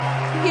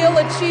He'll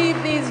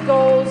achieve these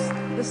goals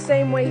the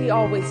same way he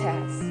always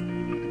has,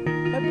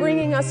 by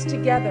bringing us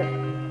together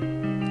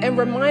and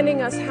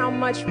reminding us how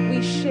much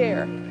we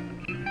share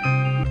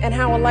and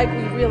how alike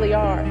we really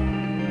are.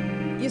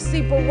 You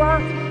see,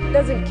 Barack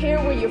doesn't care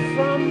where you're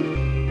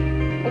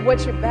from or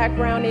what your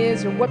background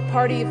is or what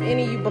party, if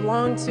any, you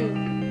belong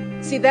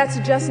to. See, that's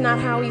just not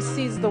how he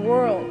sees the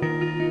world.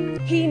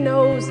 He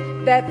knows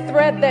that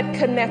thread that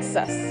connects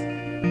us,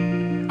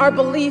 our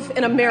belief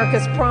in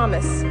America's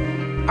promise,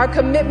 our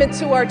commitment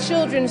to our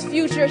children's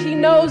future. He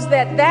knows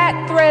that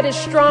that thread is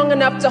strong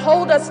enough to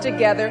hold us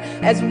together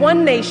as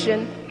one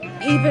nation,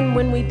 even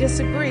when we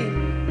disagree.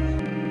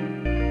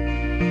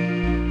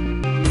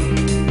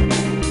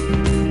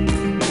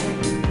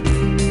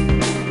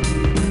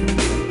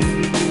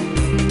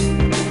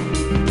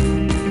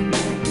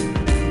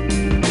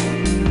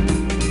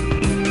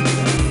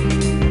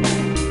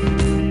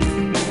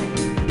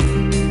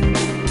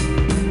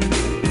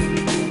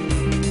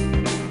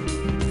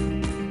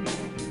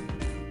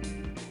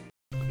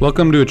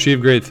 Welcome to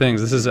Achieve Great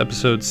Things. This is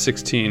episode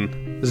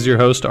 16. This is your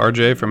host,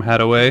 RJ from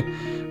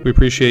Hadaway. We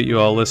appreciate you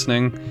all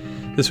listening.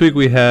 This week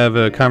we have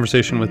a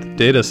conversation with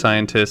data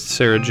scientist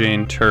Sarah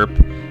Jane Terp,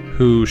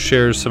 who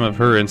shares some of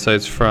her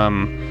insights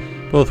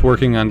from both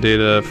working on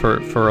data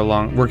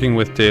working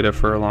with data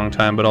for a long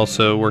time, but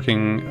also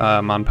working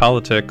on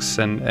politics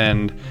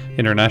and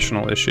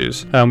international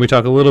issues. We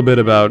talk a little bit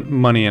about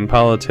money and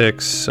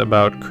politics,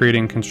 about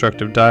creating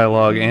constructive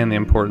dialogue, and the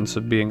importance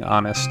of being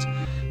honest.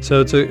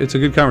 So it's a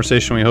good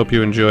conversation. We hope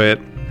you enjoy it.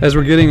 As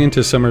we're getting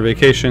into summer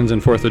vacations and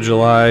 4th of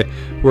July,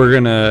 we're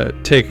going to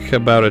take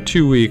about a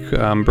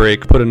 2-week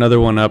break, put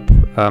another one up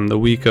the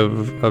week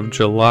of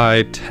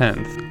July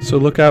 10th. So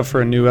look out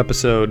for a new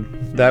episode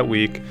that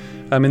week.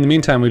 In the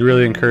meantime, we'd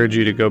really encourage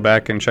you to go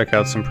back and check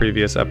out some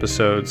previous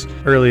episodes.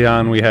 Early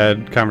on, we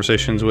had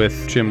conversations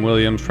with Jim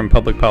Williams from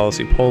Public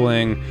Policy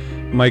Polling,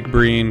 Mike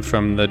Breen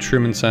from the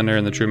Truman Center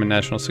and the Truman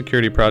National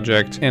Security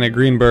Project, Anna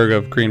Greenberg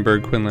of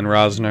Greenberg Quinlan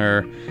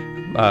Rosner,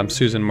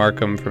 Susan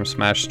Markham from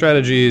Smash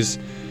Strategies,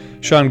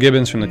 Sean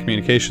Gibbons from the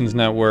Communications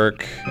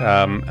Network,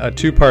 a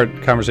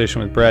 2-part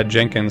conversation with Brad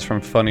Jenkins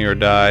from Funny or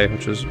Die,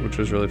 which was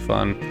really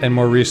fun. And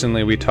more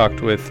recently, we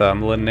talked with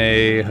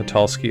Lene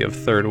Hatalski of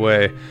Third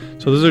Way.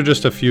 So those are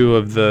just a few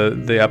of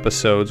the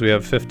episodes. We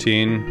have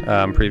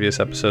 15 previous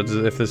episodes.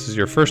 If this is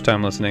your first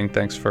time listening,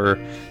 thanks for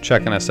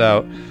checking us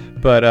out.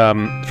 But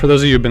for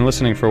those of you who've been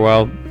listening for a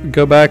while,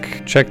 go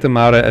back, check them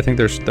out. I think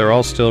they're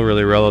all still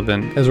really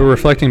relevant. As we're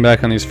reflecting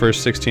back on these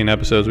first 16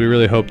 episodes, we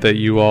really hope that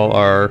you all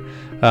are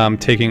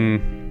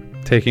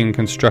taking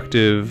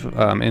constructive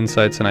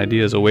insights and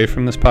ideas away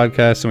from this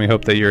podcast, and we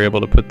hope that you're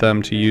able to put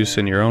them to use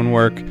in your own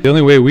work. The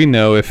only way we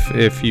know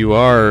if you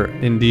are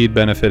indeed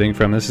benefiting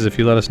from this is if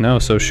you let us know.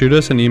 So shoot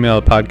us an email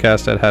at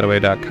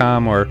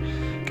podcast@hadaway.com or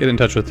get in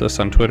touch with us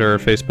on Twitter or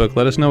Facebook.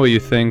 Let us know what you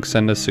think.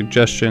 Send us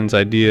suggestions,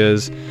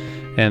 ideas,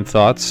 and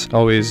thoughts.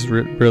 Always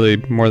really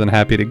more than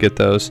happy to get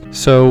those.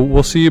 So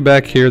we'll see you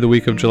back here the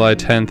week of July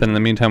 10th, and in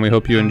the meantime, we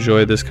hope you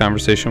enjoy this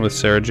conversation with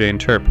Sarah Jane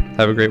Terp.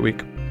 Have a great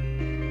week.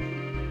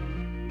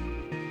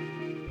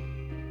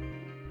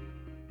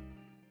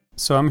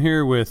 So I'm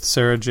here with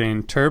Sarah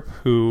Jane Terp,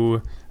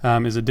 who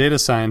is a data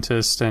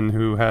scientist and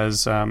who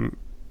has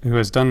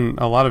done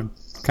a lot of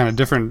kind of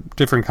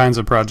different kinds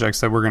of projects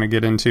that we're going to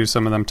get into.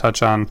 Some of them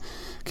touch on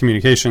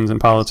communications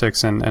and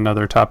politics and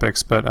other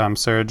topics. But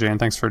Sarah Jane,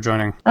 thanks for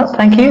joining. Oh,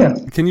 thank you.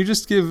 Can you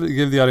just give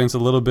the audience a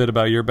little bit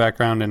about your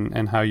background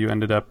and how you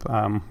ended up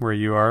where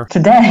you are?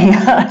 Today,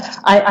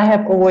 I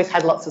have always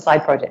had lots of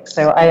side projects.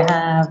 So I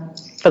have,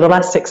 for the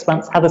last 6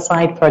 months, had a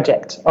side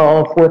project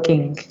of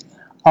working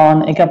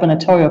on a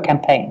gubernatorial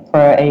campaign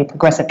for a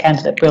progressive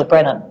candidate, Bill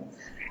Brennan,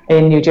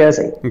 in New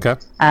Jersey. Okay.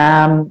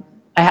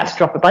 I had to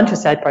drop a bunch of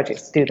side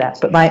projects to do that,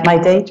 but my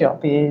day job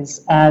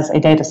is as a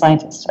data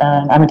scientist.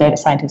 I'm a data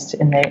scientist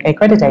in a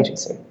credit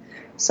agency.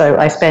 So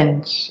I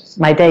spend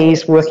my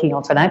days working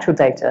on financial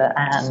data,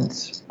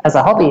 and as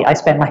a hobby, I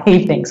spend my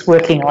evenings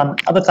working on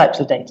other types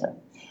of data.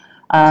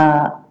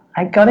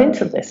 I got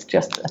into this,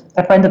 just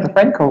a friend of a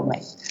friend called me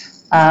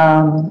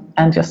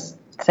and just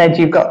said,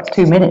 you've got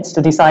 2 minutes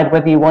to decide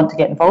whether you want to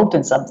get involved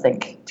in something.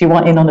 Do you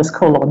want in on this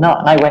call or not?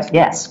 And I went,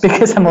 yes,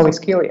 because I'm always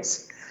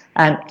curious,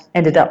 and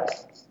ended up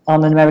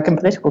on an American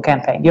political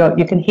campaign.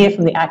 You can hear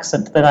from the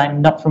accent that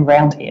I'm not from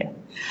around here.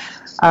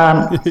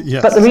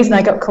 Yes. But the reason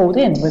I got called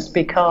in was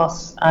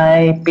because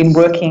I've been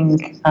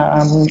working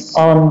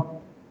on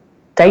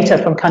data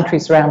from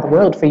countries around the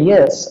world for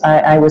years.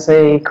 I was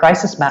a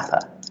crisis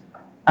mapper,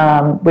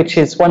 which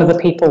is one of the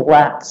people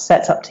that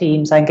sets up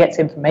teams and gets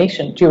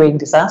information during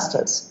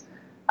disasters.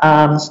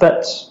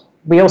 But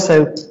we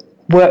also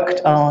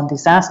worked on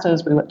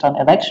disasters, we worked on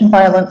election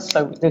violence,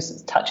 so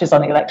this touches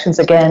on elections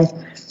again,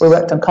 we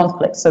worked on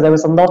conflict, so there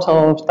was a lot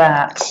of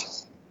that.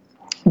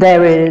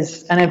 There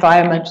is an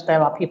environment,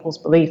 there are people's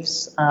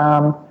beliefs,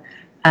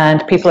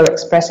 and people are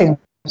expressing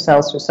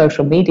themselves through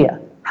social media.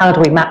 How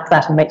do we map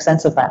that and make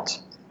sense of that?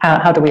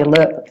 How do we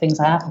alert that things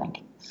are happening?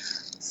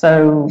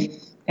 So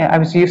I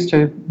was used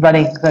to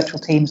running virtual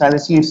teams, I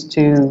was used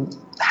to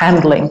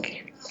handling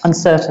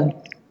uncertain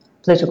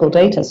political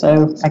data,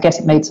 so I guess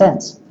it made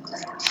sense.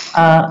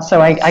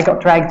 So I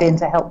got dragged in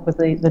to help with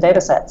the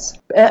data sets.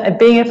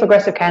 Being a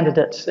progressive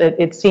candidate,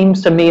 it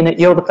seems to mean that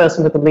you're the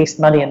person with the least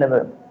money in the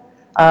room.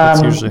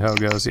 That's usually how it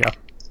goes, yeah.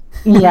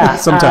 Yeah.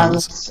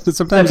 Sometimes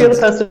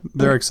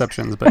there are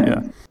exceptions, but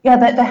yeah. Yeah,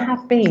 there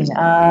have been. There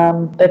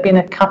have been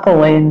a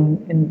couple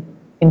in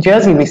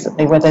Jersey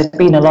recently where there's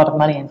been a lot of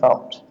money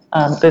involved.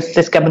 There's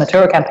this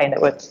gubernatorial campaign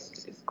that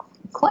was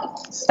quite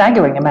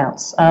staggering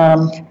amounts.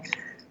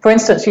 For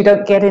instance, you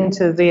don't get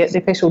into the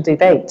official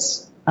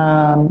debates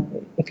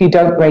if you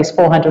don't raise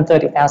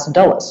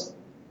 $430,000,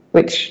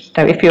 which,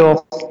 if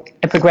you're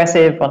a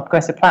progressive on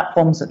progressive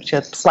platforms which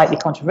are slightly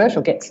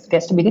controversial, gets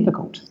to be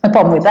difficult. The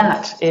problem with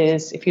that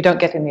is if you don't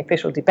get in the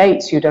official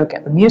debates, you don't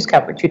get the news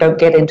coverage, you don't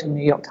get into the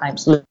New York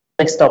Times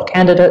list of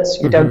candidates,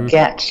 you don't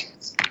get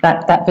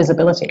that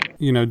visibility.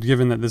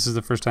 Given that this is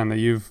the first time that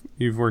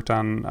you've worked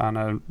on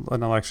an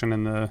election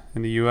in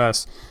the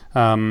U.S.,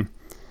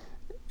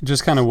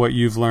 just kind of what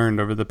you've learned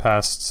over the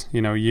past,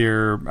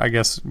 year, I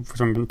guess,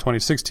 from the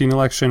 2016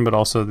 election, but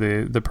also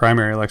the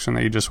primary election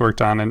that you just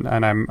worked on.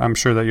 And I'm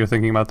sure that you're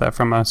thinking about that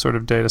from a sort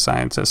of data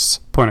scientist's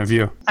point of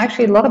view.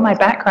 Actually, a lot of my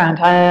background,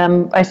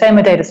 I say I'm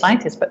a data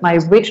scientist, but my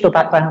original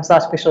background was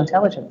artificial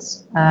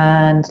intelligence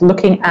and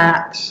looking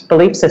at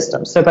belief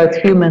systems, so both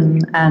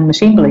human and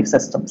machine belief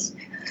systems.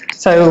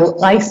 So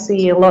I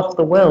see a lot of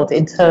the world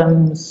in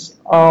terms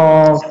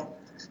of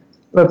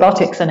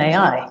robotics and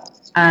AI.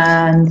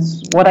 And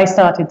what I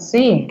started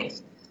seeing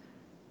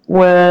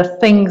were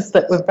things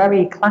that were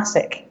very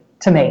classic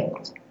to me.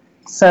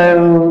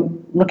 So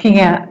looking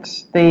at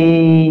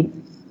the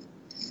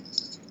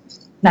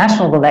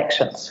national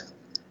elections,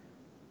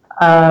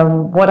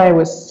 what I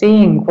was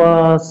seeing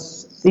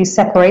was these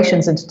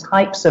separations into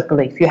types of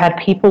belief. You had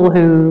people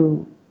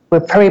who were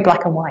very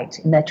black and white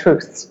in their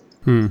truths.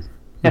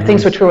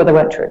 Things were true or they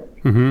weren't true.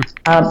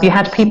 You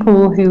had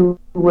people who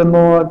were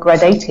more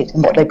gradated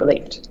in what they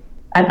believed.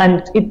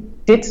 And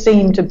it did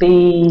seem to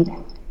be,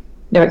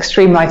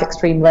 extreme right,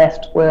 extreme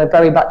left were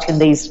very much in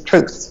these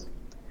truths.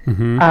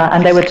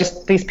 And they were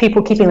just these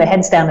people keeping their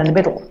heads down in the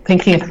middle,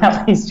 thinking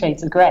about these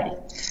shades of grey.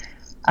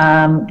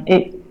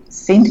 It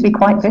seemed to be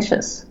quite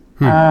vicious.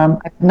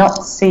 I've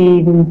not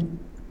seen...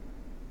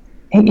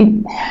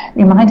 It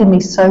reminded me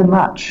so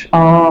much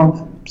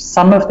of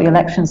some of the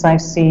elections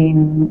I've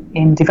seen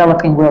in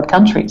developing world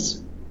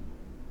countries.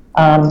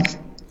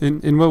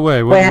 In what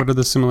way? What are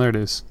the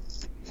similarities?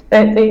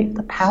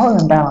 The power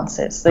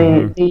imbalances,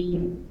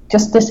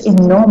 just this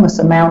enormous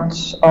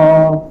amount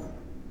of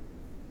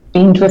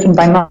being driven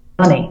by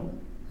money.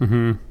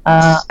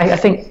 I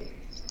think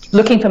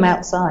looking from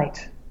outside,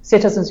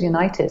 Citizens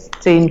United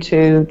seemed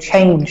to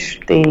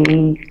change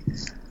the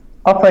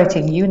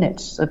operating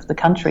units of the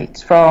country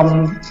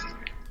from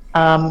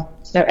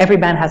every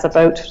man has a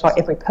vote, sorry,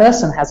 every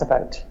person has a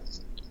vote.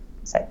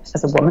 Say,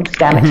 as a woman,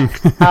 damn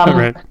it.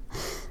 Right.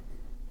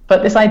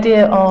 But this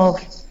idea of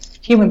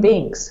human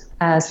beings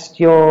as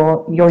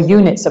your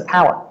units of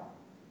power.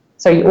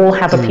 So you all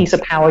have a piece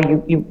of power,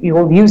 you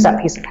all use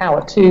that piece of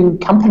power, to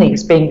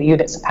companies being the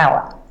units of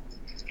power.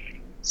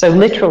 So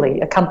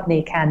literally, a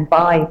company can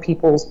buy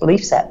people's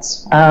belief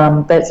sets.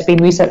 There's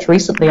been research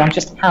recently on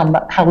just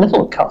how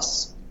little it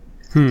costs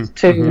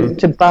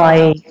to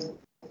buy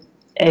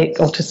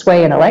or to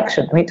sway an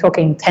election. I mean,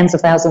 talking tens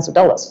of thousands of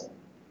dollars.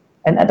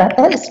 And that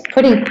is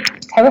pretty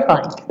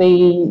terrifying.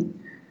 The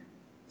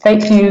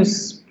fake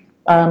news,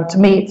 to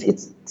me,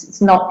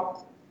 it's not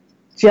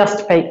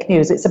just fake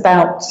news. It's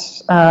about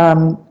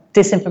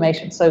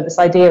disinformation. So this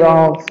idea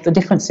of the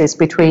differences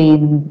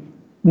between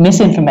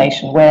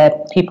misinformation, where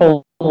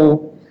people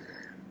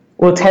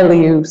will tell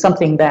you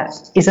something that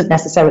isn't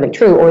necessarily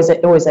true, or is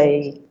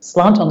a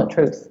slant on the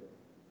truth,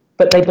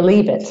 but they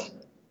believe it.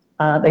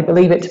 They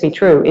believe it to be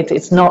true.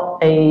 It's not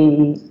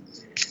a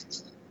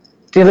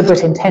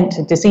deliberate intent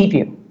to deceive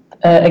you.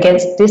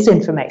 Against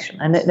disinformation,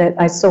 and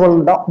I saw a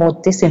lot more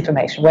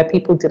disinformation where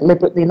people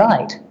deliberately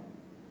lied,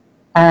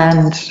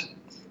 and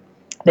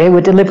they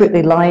were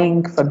deliberately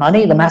lying for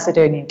money. The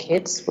Macedonian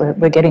kids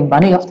were getting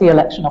money off the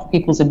election, off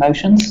people's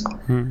emotions,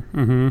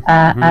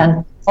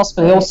 and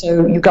possibly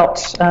also you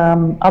got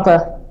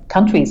other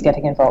countries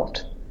getting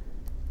involved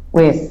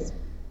with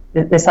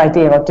this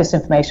idea of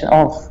disinformation.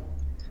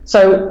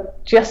 So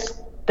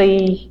just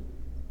the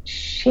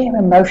sheer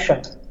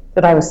emotion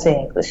that I was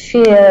seeing, the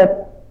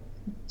sheer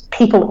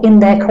people in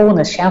their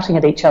corners shouting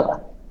at each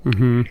other.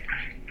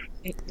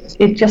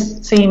 It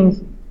just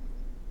seemed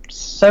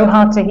so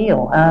hard to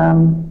heal.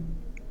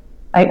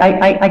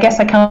 I guess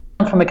I come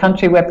from a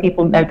country where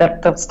people know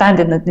that they'll stand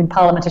in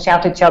Parliament and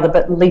shout at each other,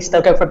 but at least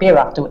they'll go for a beer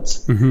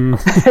afterwards.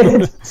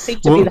 It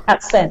seemed to be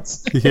that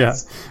sense. Yeah.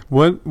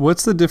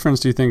 What's the difference,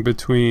 do you think,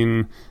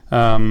 between...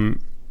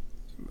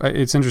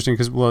 it's interesting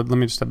because, let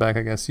me just step back,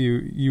 I guess.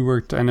 You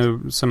worked, I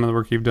know some of the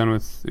work you've done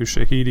with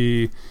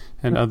Ushahidi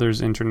and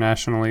others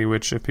internationally,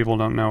 which if people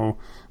don't know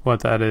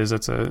what that is,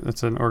 it's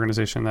an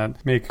organization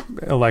that make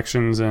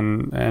elections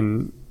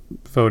and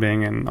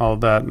voting and all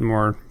of that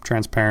more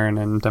transparent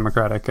and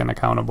democratic and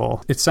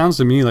accountable. It sounds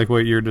to me like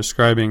what you're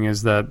describing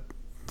is that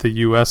the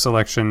U.S.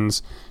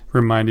 elections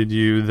reminded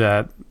you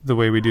that the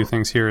way we do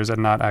things here is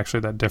not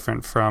actually that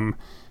different from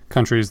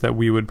countries that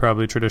we would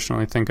probably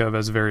traditionally think of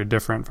as very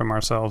different from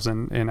ourselves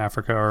in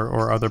Africa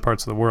or other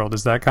parts of the world.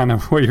 Is that kind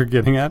of what you're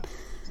getting at?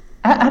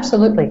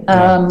 Absolutely.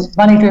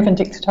 Money-driven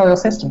dictatorial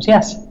systems,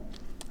 yes.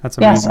 That's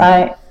amazing.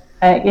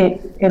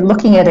 Yes,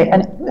 looking at it,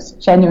 and it was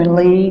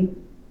genuinely,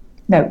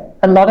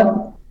 a lot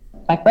of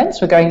my friends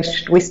were going,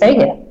 should we stay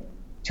here?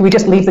 Should we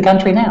just leave the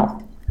country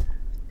now?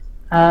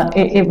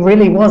 It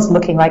really was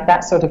looking like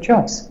that sort of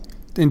choice.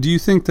 And do you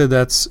think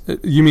that's,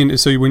 you mean,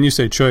 so when you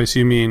say choice,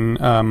 you mean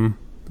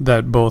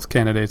that both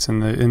candidates in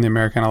the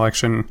American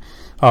election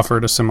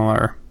offered a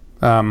similar,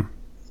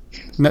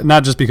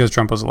 not just because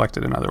Trump was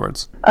elected, in other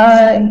words?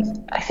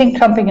 I think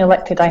Trump being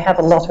elected, I have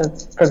a lot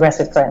of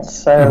progressive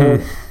friends, so,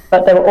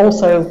 but there were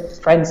also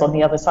friends on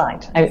the other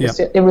side.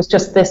 It was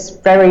just this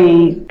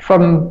very,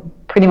 from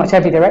pretty much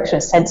every direction,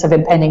 a sense of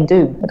impending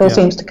doom. It all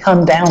seems to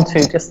come down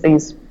to just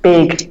these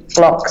big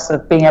blocks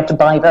of being able to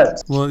buy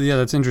votes. Well, yeah,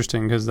 that's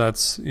interesting because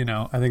that's,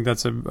 I think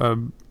that's a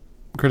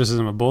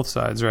criticism of both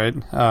sides, right?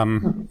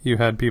 You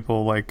had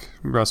people like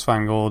Russ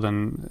Feingold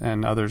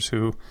and others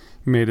who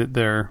made it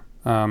their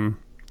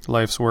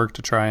life's work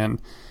to try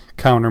and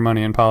counter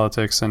money in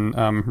politics, and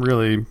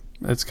really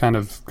it's kind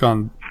of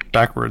gone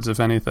backwards,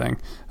 if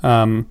anything.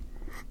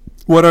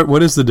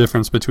 What is the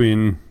difference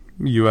between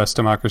U.S.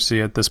 democracy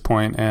at this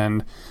point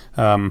and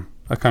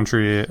a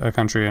country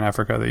in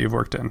Africa that you've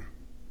worked in?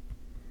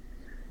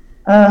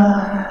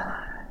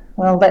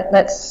 Well,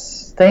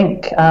 let's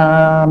think.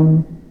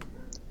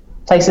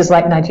 Places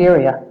like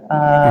Nigeria,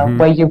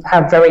 where you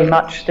have very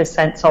much the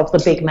sense of the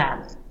big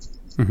man.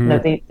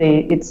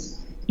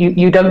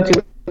 You don't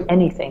do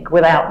anything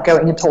without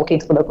going and talking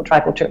to the local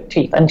tribal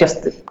chief, and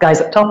just the guys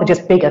at top are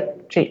just bigger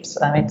chiefs.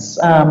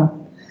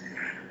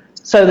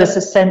 So there's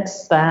a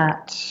sense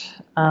that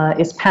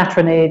it's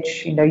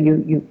patronage.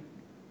 You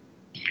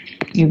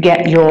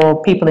get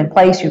your people in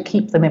place, you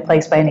keep them in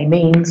place by any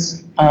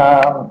means.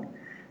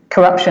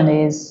 Corruption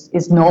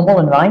is normal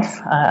and rife.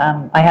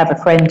 I have a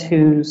friend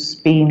who's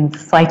been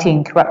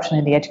fighting corruption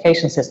in the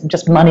education system.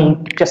 Just money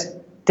just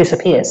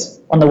disappears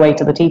on the way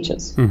to the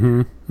teachers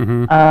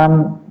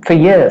for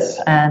years,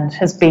 and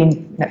has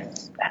been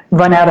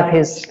run out of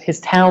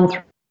his town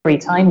 3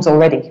 times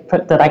already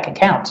that I can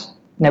count.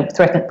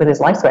 Threatened with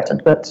his life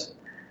threatened. But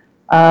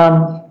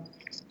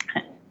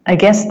I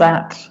guess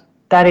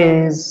that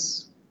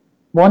is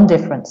one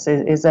difference.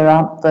 Is there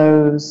aren't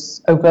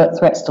those overt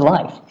threats to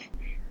life.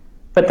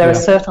 But there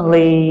is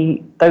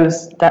certainly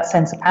that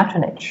sense of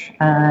patronage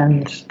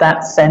and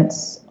that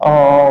sense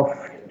of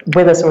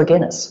with us or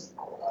against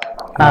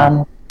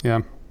us.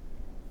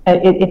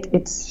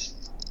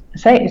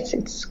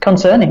 It's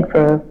concerning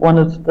for one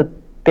of the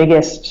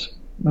biggest,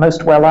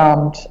 most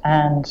well-armed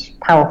and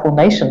powerful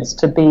nations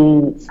to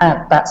be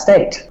at that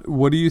state.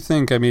 What do you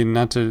think? I mean,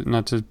 not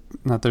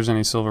there's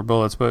any silver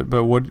bullets, but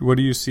what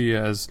do you see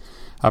as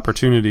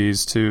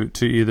opportunities to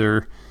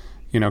either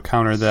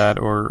counter that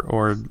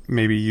or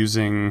maybe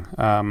using,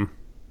 I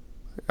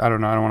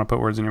don't know, I don't want to put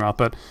words in your mouth,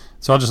 but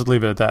so I'll just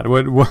leave it at that.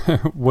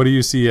 What do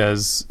you see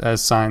as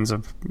signs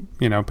of,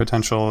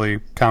 potentially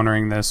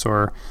countering this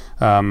or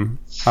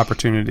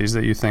opportunities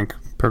that you think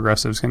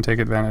progressives can take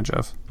advantage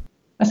of?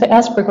 I say,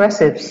 as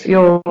progressives,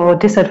 your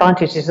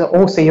disadvantages are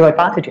also your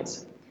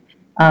advantages.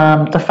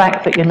 The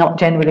fact that you're not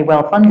generally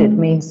well funded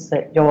means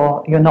that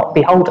you're not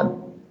beholden,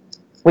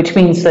 which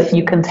means that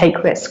you can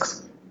take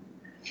risks.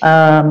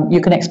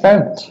 You can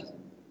experiment.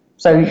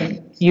 So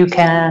you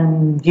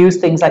can use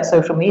things like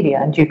social media,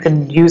 and you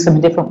can use them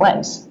in different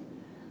ways.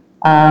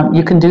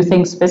 You can do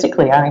things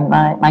physically. I mean,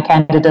 my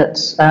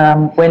candidate,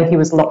 when he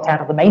was locked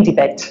out of the main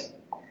debate,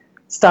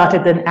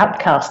 started an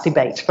outcast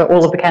debate for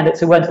all of the candidates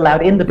who weren't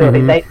allowed in the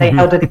building. They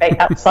held a debate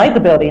outside the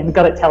building and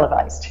got it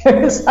televised.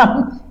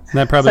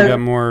 That probably got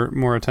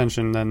more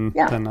attention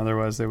than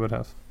otherwise they would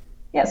have.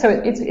 Yeah,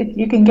 so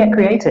you can get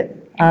creative.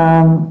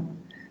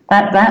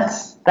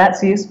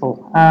 That's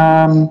useful.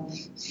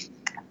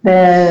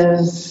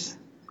 There's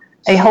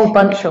a whole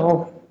bunch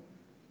of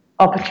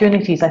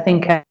opportunities, I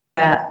think,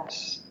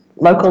 at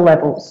local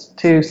levels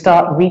to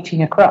start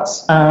reaching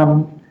across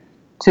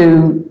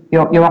to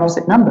your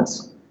opposite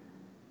numbers.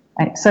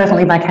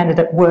 Certainly my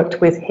candidate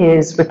worked with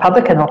his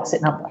Republican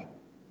opposite number,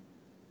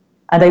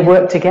 and they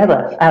worked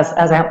together as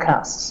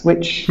outcasts,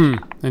 which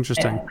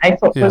interesting. I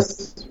thought it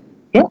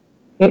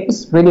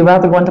was really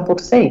rather wonderful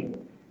to see.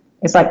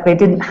 It's like they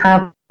didn't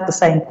have the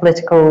same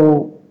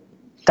political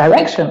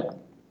direction,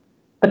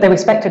 but they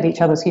respected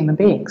each other as human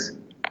beings.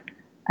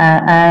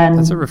 And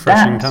that's a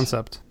refreshing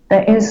concept.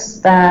 There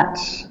is that,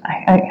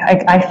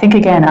 I think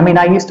again, I mean,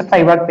 I used to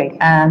play rugby,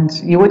 and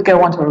you would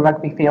go onto a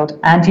rugby field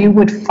and you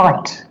would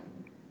fight.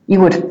 You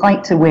would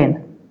fight to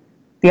win.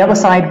 The other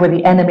side were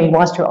the enemy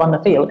whilst you're on the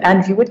field,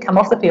 and you would come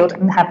off the field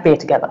and have beer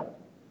together.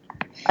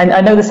 And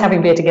I know this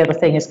having beer together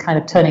thing is kind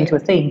of turning to a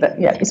theme, but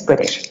yeah, it's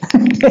British. I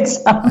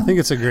think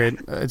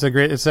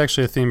it's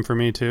actually a theme for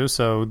me too.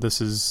 So this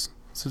is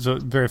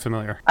very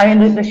familiar. I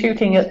mean, the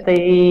shooting at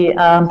the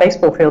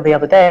baseball field the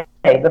other day,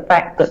 the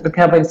fact that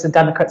Republicans and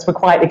Democrats were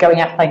quietly going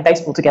out playing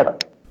baseball together.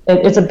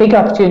 It's a big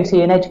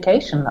opportunity in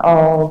education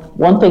of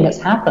one thing that's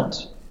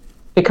happened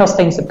because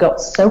things have got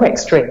so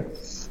extreme.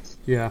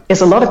 Yeah.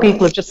 Is a lot of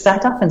people have just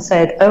sat up and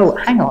said, oh,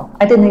 hang on,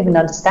 I didn't even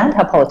understand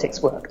how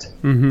politics worked.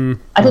 Mm-hmm.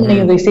 I didn't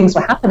know these things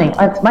were happening.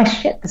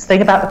 This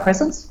thing about the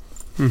prisons.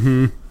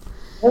 Mm-hmm.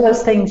 All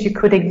those things you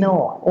could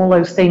ignore, all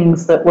those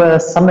things that were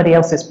somebody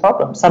else's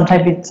problem,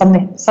 sometimes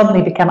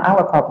suddenly become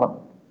our problem.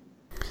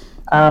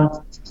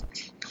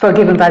 For a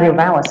given value of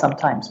hour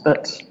sometimes,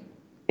 but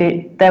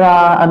there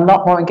are a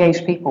lot more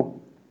engaged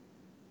people.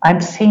 I'm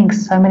seeing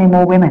so many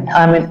more women.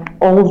 I mean,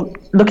 all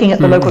looking at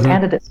the local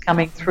candidates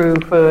coming through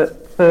for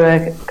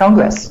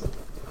Congress,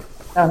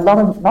 a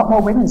lot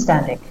more women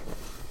standing,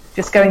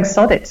 just going,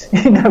 sod it.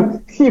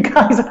 You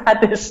guys have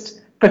had this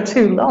for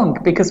too long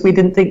because we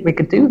didn't think we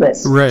could do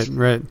this.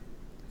 Right.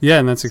 Yeah,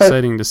 and that's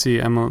exciting to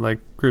see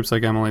groups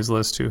like Emily's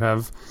List who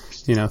have,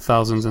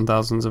 thousands and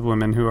thousands of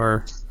women who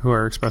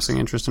are expressing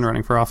interest in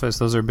running for office.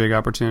 Those are big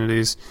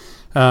opportunities.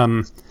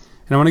 And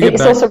I want to get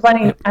back. It's also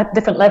running at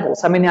different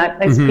levels. I mean,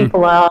 those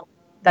people are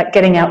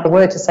getting out the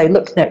word to say,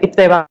 look, if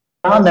there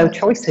are no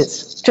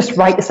choices, just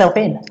write yourself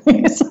in.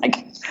 It's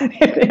like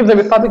if the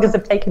Republicans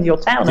have taken your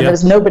town and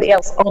there's nobody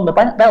else on the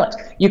ballot,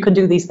 you can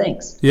do these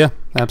things. Yeah,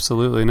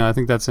 absolutely. No, I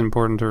think that's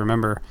important to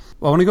remember.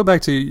 Well, I want to go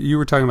back to, you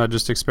were talking about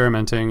just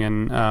experimenting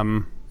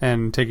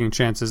and taking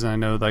chances, and I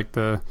know like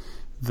the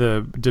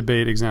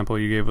debate example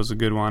you gave was a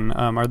good one.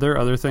 Are there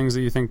other things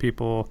that you think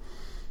people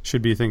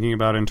should be thinking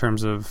about in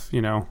terms of,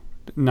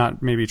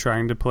 not maybe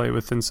trying to play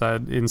with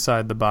inside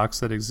the box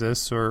that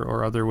exists,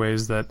 or other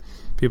ways that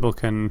people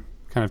can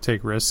kind of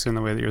take risks in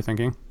the way that you're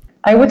thinking?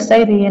 I would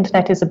say the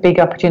internet is a big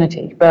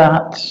opportunity,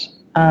 but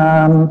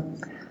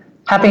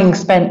having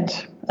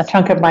spent a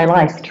chunk of my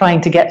life trying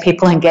to get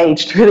people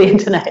engaged through the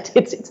internet,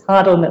 it's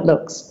harder than it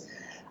looks.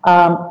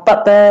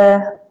 But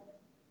there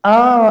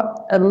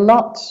are a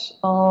lot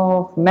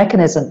of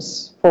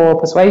mechanisms for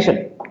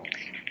persuasion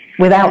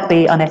without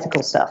the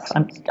unethical stuff.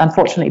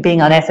 Unfortunately, being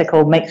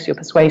unethical makes your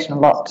persuasion a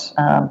lot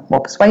more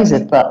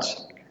persuasive, but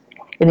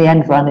in the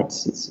end run,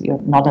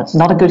 you're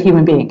not a good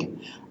human being.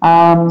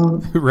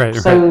 Right.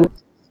 So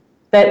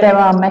there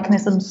are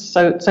mechanisms.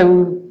 So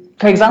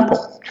for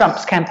example,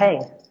 Trump's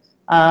campaign,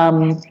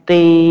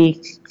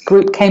 the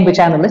group Cambridge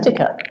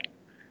Analytica,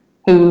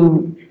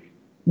 who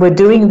were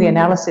doing the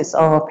analysis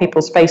of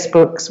people's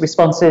Facebook's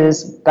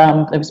responses,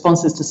 the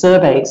responses to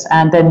surveys,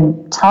 and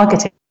then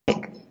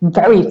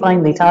very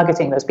finely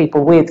targeting those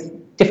people with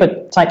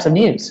different types of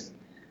news.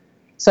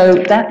 So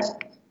that,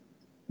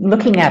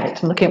 looking at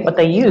it and looking at what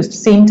they used,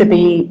 seemed to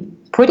be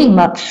pretty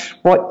much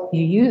what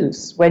you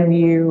use when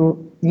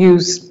you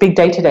use big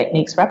data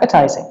techniques for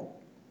advertising.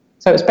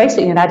 So it's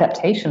basically an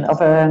adaptation of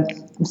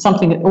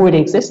something that already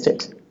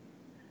existed.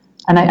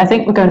 And I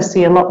think we're going to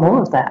see a lot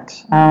more of that.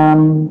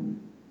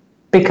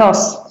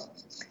 Because,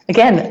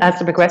 again, as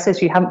the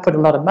progressives, you haven't put a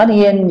lot of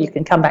money in, you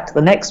can come back to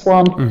the next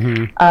one.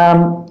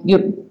 Mm-hmm.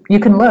 You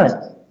can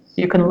learn.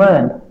 You can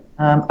learn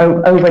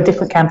over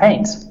different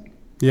campaigns.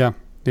 Yeah.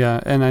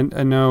 And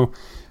I know,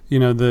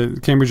 the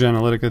Cambridge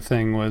Analytica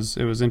thing was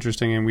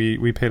interesting, and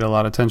we paid a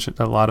lot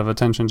of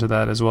attention to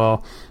that as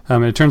well.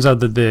 It turns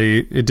out that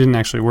it didn't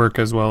actually work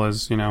as well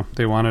as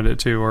they wanted it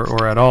to,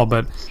 or at all.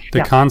 But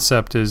the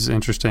concept is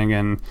interesting,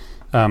 and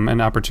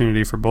an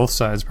opportunity for both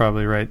sides,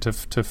 probably, right,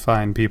 to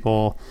find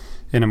people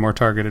in a more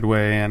targeted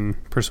way and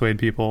persuade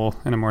people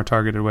in a more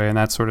targeted way, and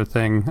that sort of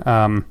thing.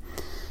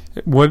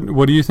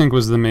 What do you think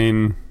was the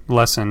main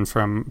lesson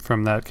from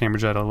that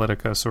Cambridge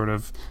Analytica sort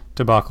of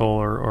debacle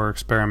or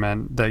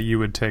experiment that you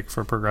would take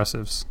for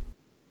progressives?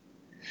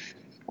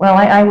 Well,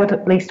 I would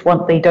at least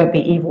want the don't be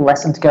evil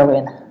lesson to go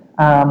in.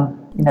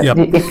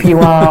 If you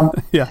are,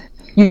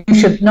 you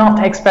should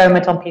not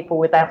experiment on people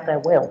without their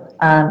will.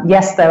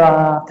 Yes, there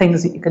are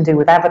things that you can do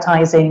with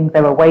advertising.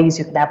 There are ways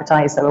you can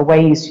advertise. There are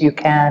ways you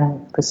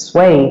can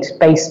persuade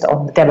based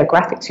on the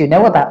demographics you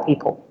know about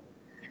people.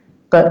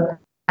 But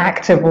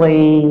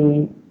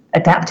actively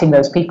adapting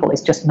those people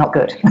is just not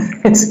good.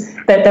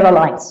 There are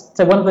lines.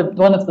 So one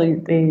of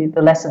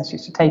the lessons you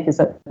should take is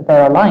that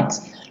there are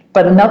lines.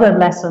 But another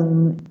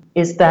lesson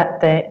is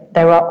that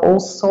there are all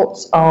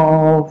sorts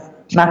of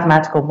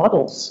mathematical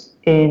models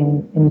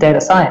in data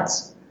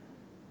science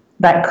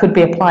that could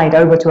be applied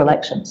over to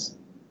elections,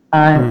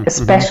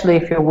 especially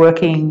if you're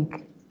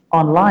working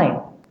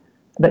online,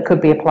 that could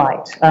be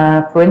applied.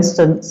 For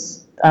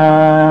instance,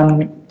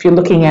 if you're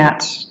looking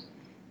at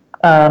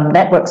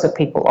networks of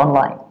people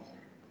online,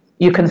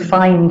 you can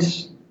find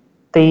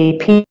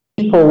the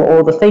people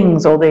or the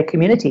things or the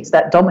communities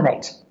that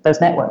dominate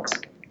those networks.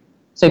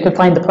 So you can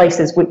find the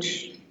places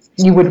which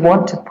you would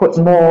want to put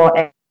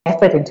more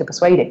effort into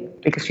persuading,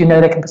 because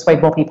they can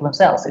persuade more people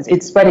themselves.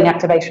 It's spreading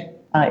activation.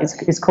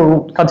 It's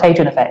called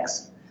contagion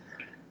effects.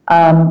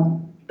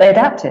 They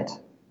adapted.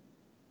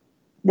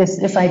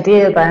 This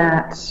idea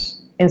that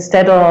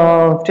instead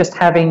of just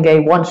having a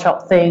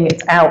one-shot thing,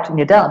 it's out and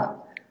you're done,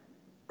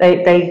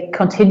 they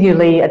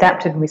continually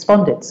adapted and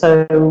responded.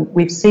 So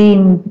we've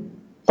seen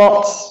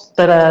bots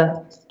that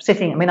are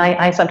sitting. I mean,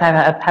 I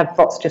sometimes have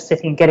bots just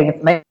sitting and getting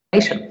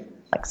information,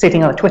 like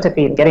sitting on a Twitter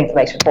feed and getting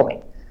information for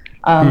me.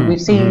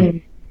 We've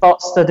seen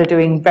bots that are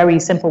doing very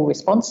simple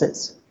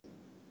responses.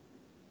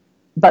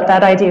 But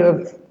that idea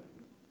of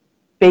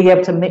being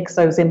able to mix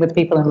those in with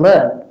people and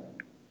learn,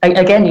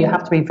 again, you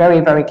have to be very,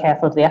 very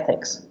careful of the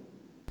ethics.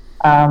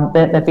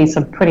 There'd be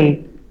some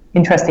pretty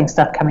interesting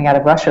stuff coming out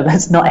of Russia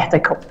that's not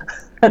ethical.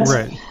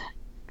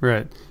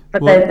 Right.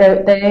 But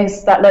there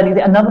is that learning.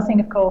 Another thing,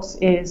 of course,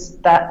 is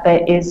that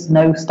there is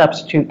no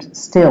substitute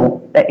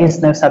still. There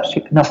is no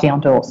substitute for knocking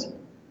on doors.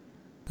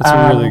 That's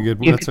a really good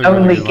one. You can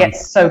only get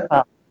so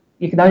far.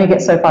 You can only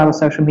get so far with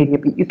social media,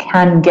 but you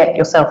can get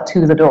yourself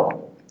to the door.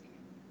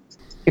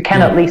 You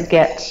can at least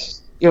get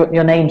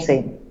your name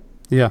seen.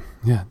 Yeah.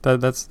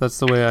 That's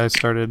the way I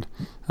started.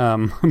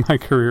 My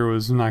career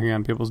was knocking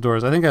on people's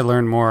doors. I think I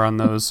learned more on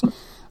those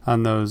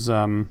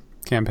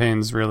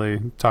campaigns, really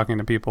talking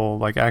to people,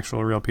 like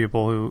actual real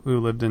people who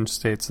lived in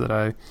states that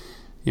I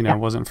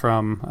wasn't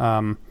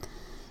from.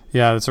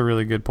 That's a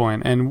really good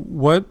point. And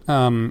what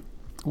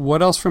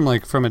else from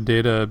a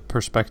data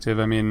perspective?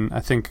 I mean, I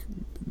think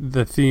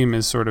the theme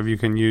is sort of you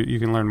can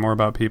learn more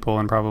about people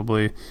and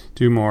probably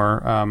do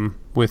more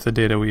with the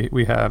data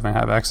we have and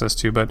have access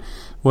to. But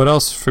what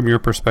else from your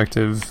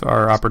perspective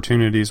are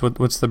opportunities?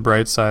 What's the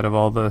bright side of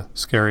all the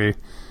scary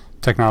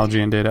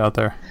technology and data out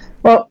there?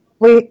 Well,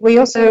 we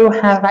also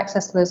have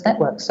access to those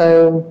networks.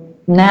 So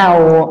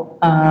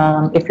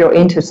now, if you're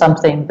into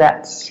something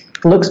that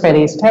looks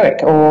fairly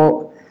esoteric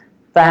or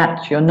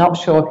that you're not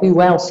sure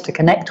who else to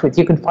connect with,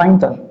 you can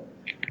find them.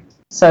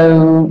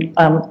 So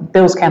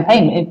Bill's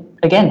campaign,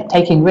 again,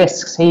 taking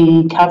risks.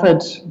 He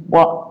covered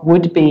what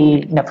would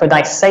be, for a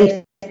nice,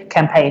 safe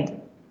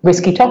campaign,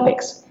 risky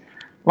topics,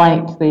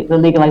 like the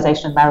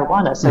legalization of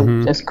marijuana.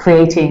 So just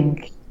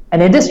creating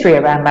an industry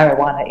around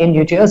marijuana in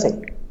New Jersey,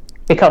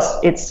 because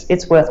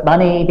it's worth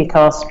money,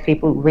 because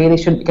people really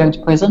shouldn't be going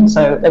to prison.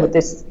 So there were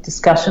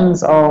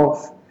discussions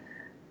of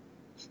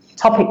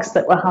topics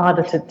that were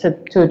harder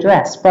to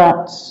address.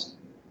 But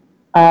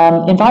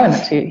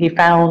environment, he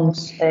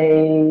found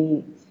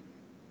an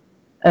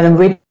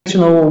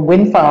original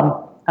wind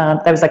farm.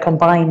 There was a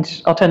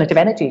combined alternative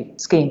energy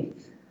scheme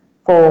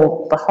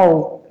for the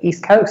whole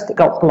East Coast that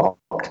got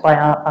blocked by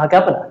our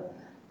governor.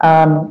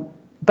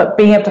 But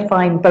being able to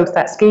find both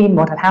that scheme,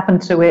 what had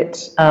happened to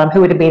it, who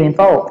would have been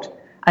involved,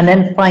 and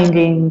then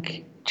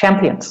finding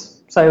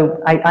champions.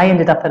 So I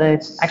ended up at a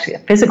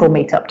physical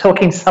meetup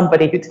talking to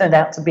somebody who turned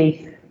out to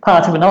be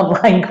part of an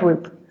online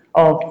group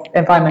of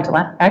environmental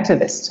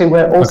activists who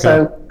were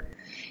also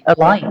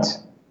aligned.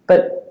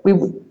 But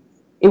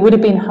it would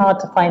have been hard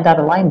to find that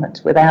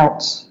alignment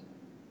without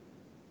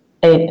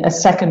a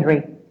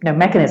secondary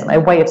mechanism, a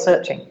way of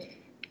searching.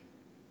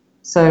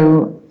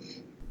 So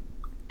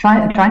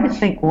trying to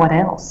think what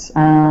else.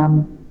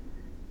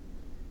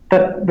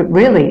 But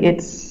really,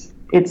 it's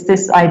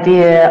this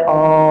idea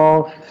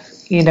of,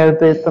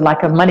 the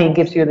lack of money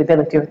gives you the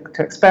ability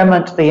to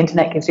experiment, the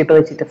internet gives you the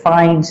ability to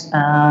find,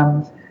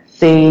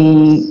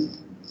 the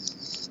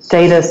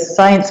data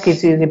science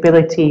gives you the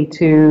ability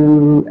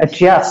to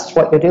adjust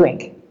what you're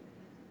doing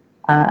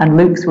and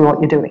loop through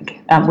what you're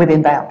doing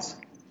within bounds.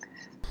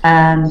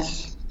 And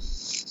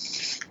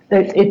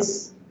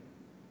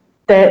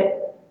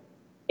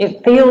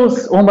it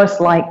feels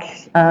almost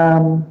like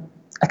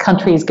a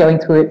country is going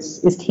through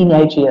its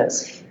teenage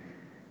years.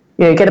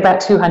 You get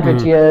about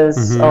 200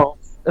 years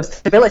of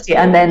stability,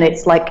 and then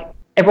it's like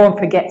everyone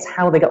forgets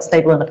how they got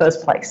stable in the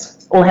first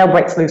place. All hell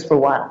breaks loose for a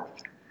while.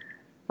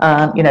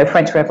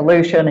 French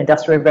Revolution,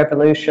 Industrial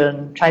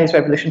Revolution, Chinese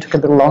Revolution took a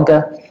little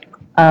longer.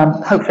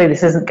 Hopefully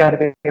this isn't going to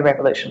be a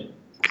revolution.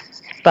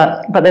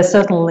 But there's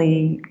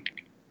certainly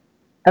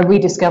a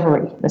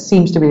rediscovery. There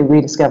seems to be a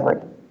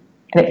rediscovery.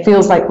 And it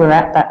feels like we're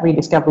at that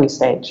rediscovery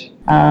stage.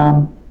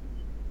 I'm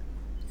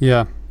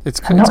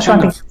not sure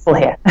I'm being full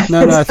here.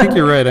 No, I think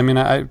you're right. I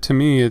mean, to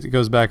me, it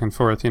goes back and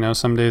forth.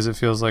 Some days it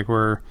feels like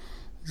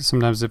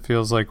sometimes it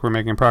feels like we're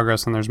making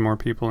progress and there's more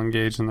people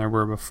engaged than there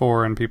were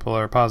before and people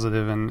are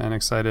positive and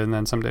excited. And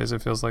then some days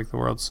it feels like the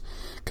world's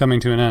coming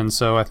to an end.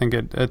 So I think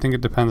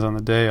it depends on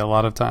the day a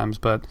lot of times.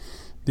 But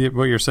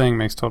what you're saying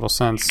makes total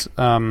sense.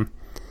 I'm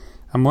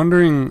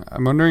wondering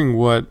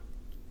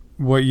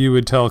what you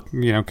would tell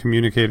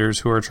communicators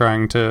who are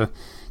trying to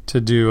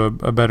do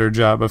a better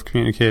job of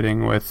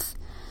communicating with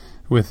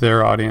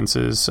their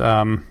audiences,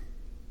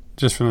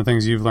 just from the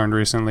things you've learned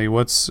recently.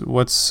 What's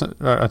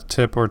a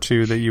tip or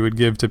two that you would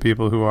give to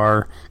people who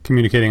are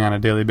communicating on a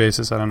daily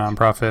basis at a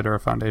nonprofit or a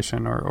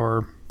foundation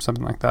or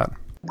something like that?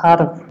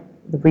 Part of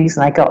the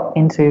reason I got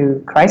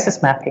into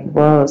crisis mapping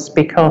was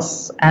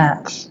because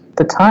at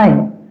the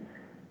time,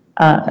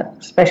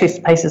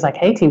 especially places like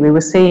Haiti, we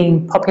were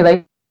seeing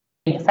population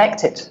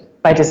affected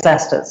by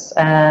disasters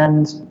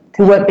and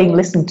who weren't being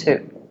listened to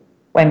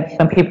when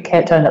people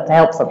turned up to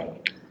help them.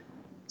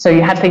 So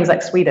you had things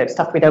like Swedo,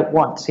 stuff we don't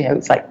want.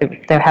 It's like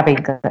they're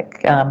having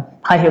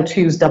high-heeled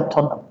shoes dumped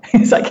on them.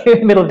 It's like you're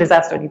in the middle of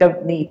disaster and you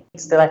don't need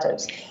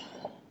stilettos.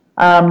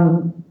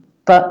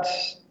 But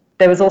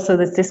there was also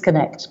this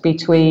disconnect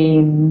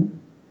between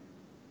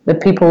the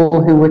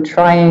people who were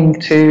trying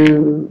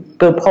to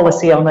build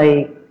policy on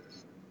a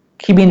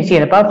community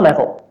and above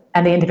level,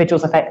 and the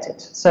individuals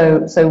affected.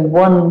 So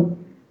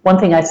one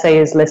thing I'd say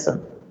is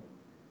listen.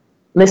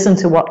 Listen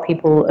to what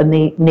people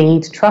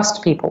need.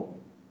 Trust people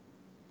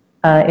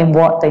in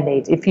what they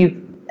need.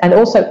 And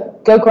also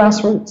go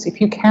grassroots if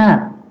you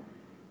can.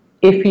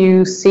 If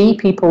you see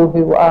people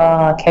who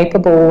are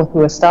capable,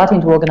 who are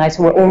starting to organize,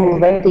 who are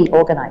already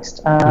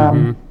organized.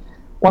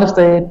 One of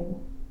the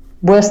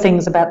worst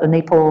things about the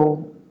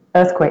Nepal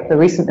earthquake, the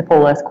recent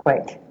Nepal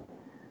earthquake,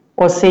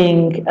 was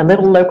seeing a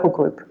little local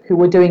group who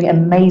were doing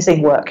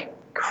amazing work,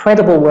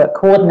 incredible work,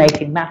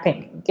 coordinating,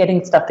 mapping,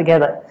 getting stuff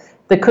together,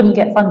 that couldn't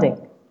get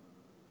funding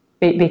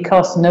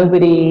because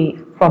nobody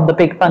from the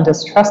big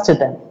funders trusted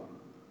them.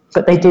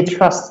 But they did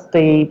trust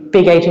the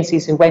big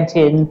agencies who went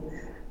in,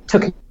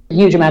 took a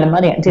huge amount of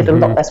money and did a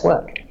lot less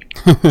work.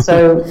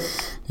 So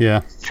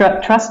yeah,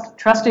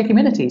 trust your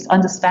communities,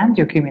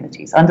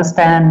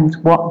 understand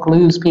what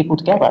glues people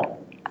together.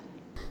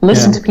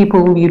 Listen to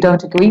people you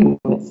don't agree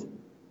with,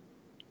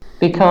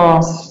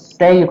 because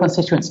they're your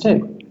constituents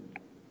too.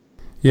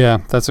 Yeah,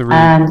 that's a really...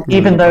 And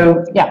even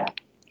though,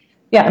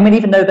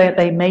 even though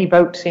they may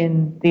vote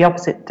in the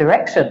opposite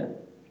direction,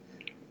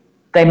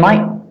 they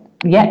might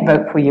yet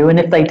vote for you, and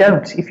if they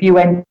don't, if you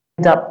end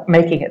up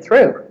making it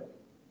through,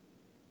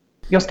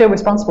 you're still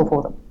responsible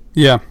for them.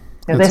 Yeah.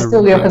 They're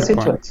still your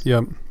constituents.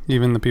 Yep.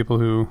 Even the people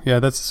who... Yeah,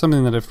 that's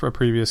something that a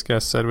previous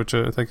guest said, which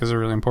I think is a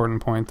really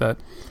important point, that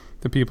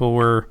the people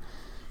we're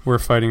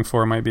fighting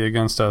for might be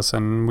against us,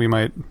 and we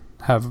might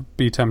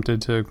be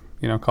tempted to,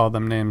 call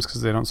them names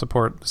because they don't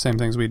support the same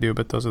things we do,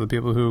 but those are the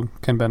people who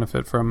can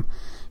benefit from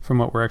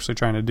what we're actually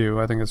trying to do.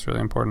 I think it's really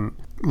important.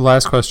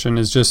 Last question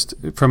is just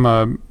from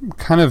a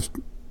kind of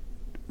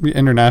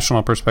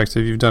international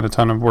perspective. You've done a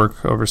ton of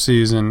work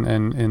overseas and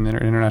in the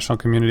international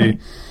community.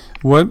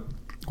 Are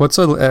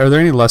there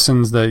any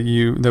lessons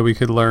that we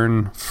could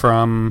learn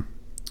from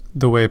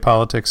the way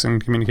politics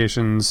and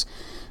communications,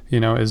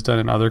 is done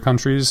in other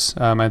countries?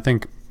 I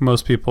think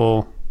most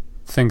people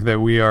think that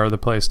we are the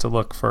place to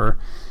look for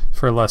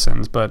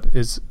lessons, but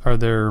are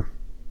there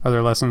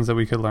lessons that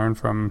we could learn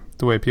from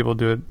the way people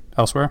do it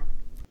elsewhere?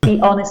 Be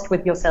honest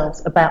with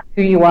yourselves about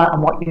who you are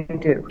and what you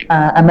do.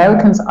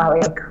 Americans are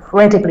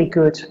incredibly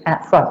good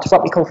at front,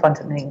 what we call front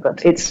in England.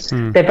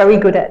 They're very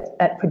good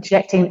at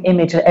projecting an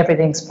image that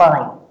everything's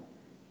fine,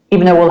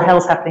 even though all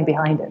hell's happening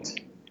behind it.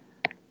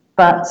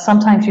 But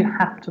sometimes you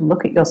have to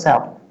look at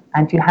yourself,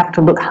 and you have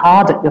to look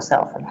hard at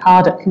yourself and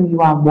hard at who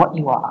you are and what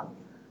you are.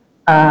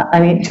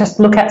 Just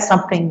look at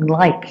something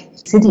like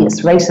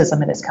insidious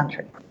racism in this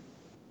country.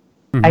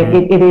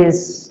 It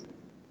is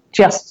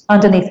just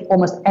underneath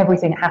almost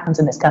everything that happens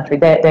in this country.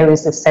 There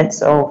is this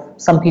sense of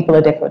some people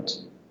are different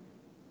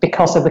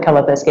because of the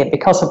color of their skin,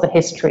 because of the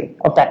history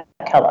of that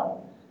color.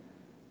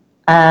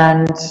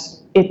 And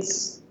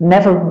it's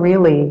never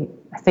really,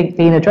 I think,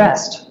 been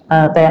addressed.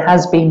 There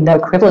has been no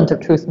equivalent of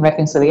truth and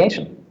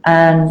reconciliation.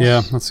 And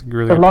that's a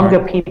really the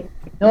longer people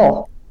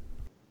ignore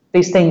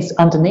these things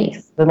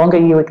underneath, the longer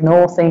you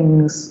ignore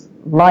things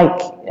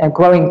like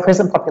growing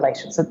prison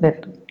populations, the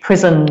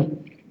prison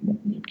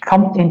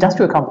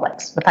industrial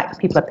complex, the fact that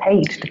people are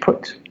paid to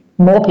put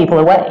more people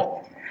away,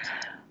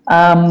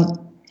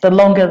 the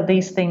longer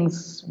these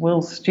things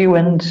will stew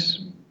and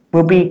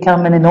will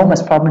become an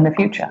enormous problem in the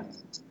future.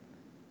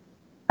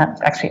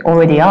 Actually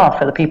already are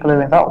for the people who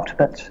are involved.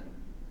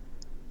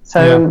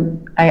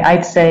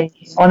 I'd say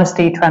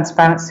honesty,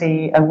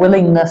 transparency, a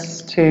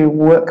willingness to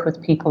work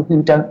with people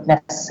who don't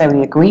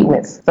necessarily agree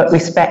with, but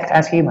respect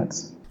as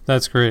humans.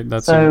 That's great.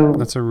 That's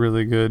a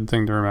really good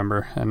thing to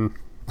remember, and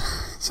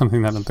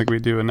something that I don't think we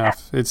do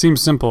enough. It seems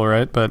simple,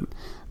 right? But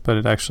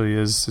it actually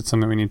is. It's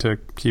something we need to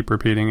keep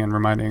repeating and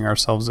reminding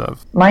ourselves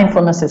of.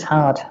 Mindfulness is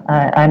hard.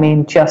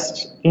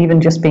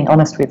 Just being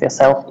honest with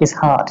yourself is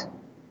hard,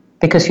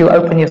 because you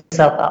open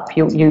yourself up.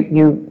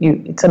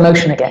 It's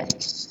emotion again.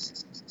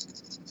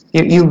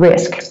 You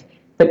risk,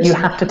 but you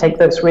have to take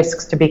those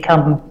risks to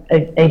become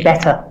a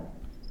better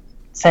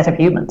set of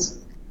humans.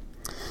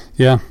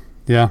 Yeah.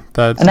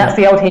 That's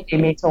the old hippie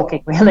me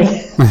talking, really.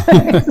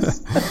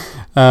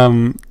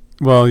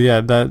 Well,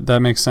 yeah, that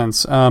makes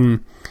sense.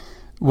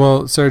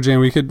 Well, Sarah Jane,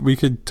 we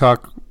could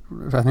talk,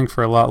 I think,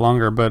 for a lot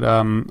longer, but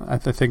I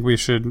think we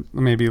should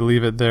maybe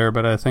leave it there.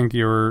 But I think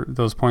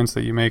those points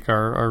that you make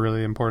are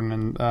really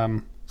important,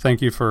 and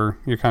thank you for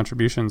your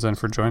contributions and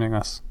for joining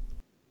us.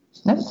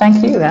 No,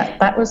 thank you.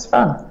 That was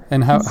fun.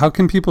 And how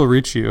can people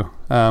reach you?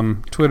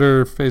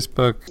 Twitter,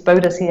 Facebook?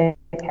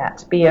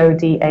 Bodaceacat,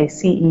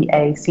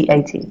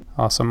 Bodaceacat.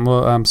 Awesome.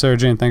 Well, Sarah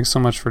Jane, thanks so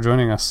much for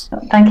joining us.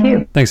 Thank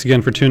you. Thanks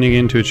again for tuning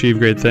in to Achieve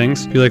Great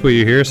Things. If you like what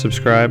you hear,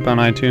 subscribe on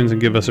iTunes and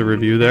give us a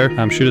review there.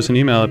 Shoot us an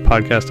email at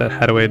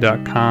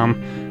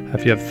podcast@hadaway.com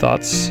if you have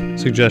thoughts,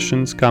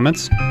 suggestions,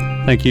 comments.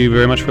 Thank you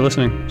very much for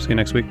listening. See you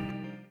next week.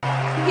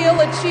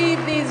 He'll achieve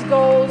these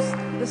goals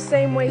the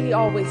same way he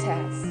always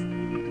has,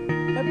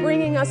 by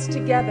bringing us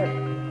together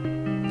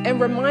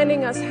and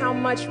reminding us how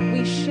much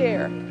we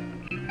share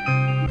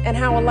and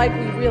how alike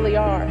we really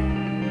are.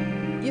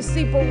 You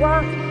see,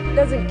 Barack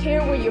doesn't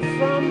care where you're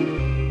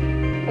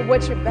from or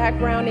what your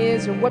background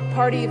is or what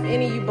party, if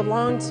any, you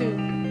belong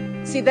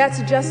to. See,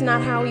 that's just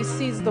not how he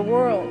sees the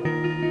world.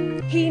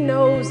 He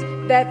knows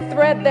that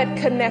thread that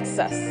connects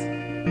us,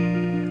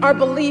 our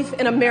belief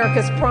in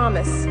America's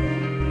promise,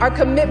 our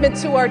commitment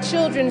to our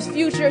children's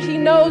future. He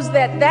knows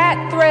that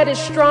that thread is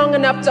strong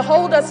enough to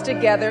hold us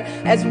together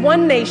as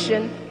one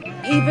nation,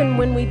 even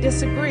when we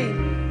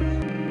disagree.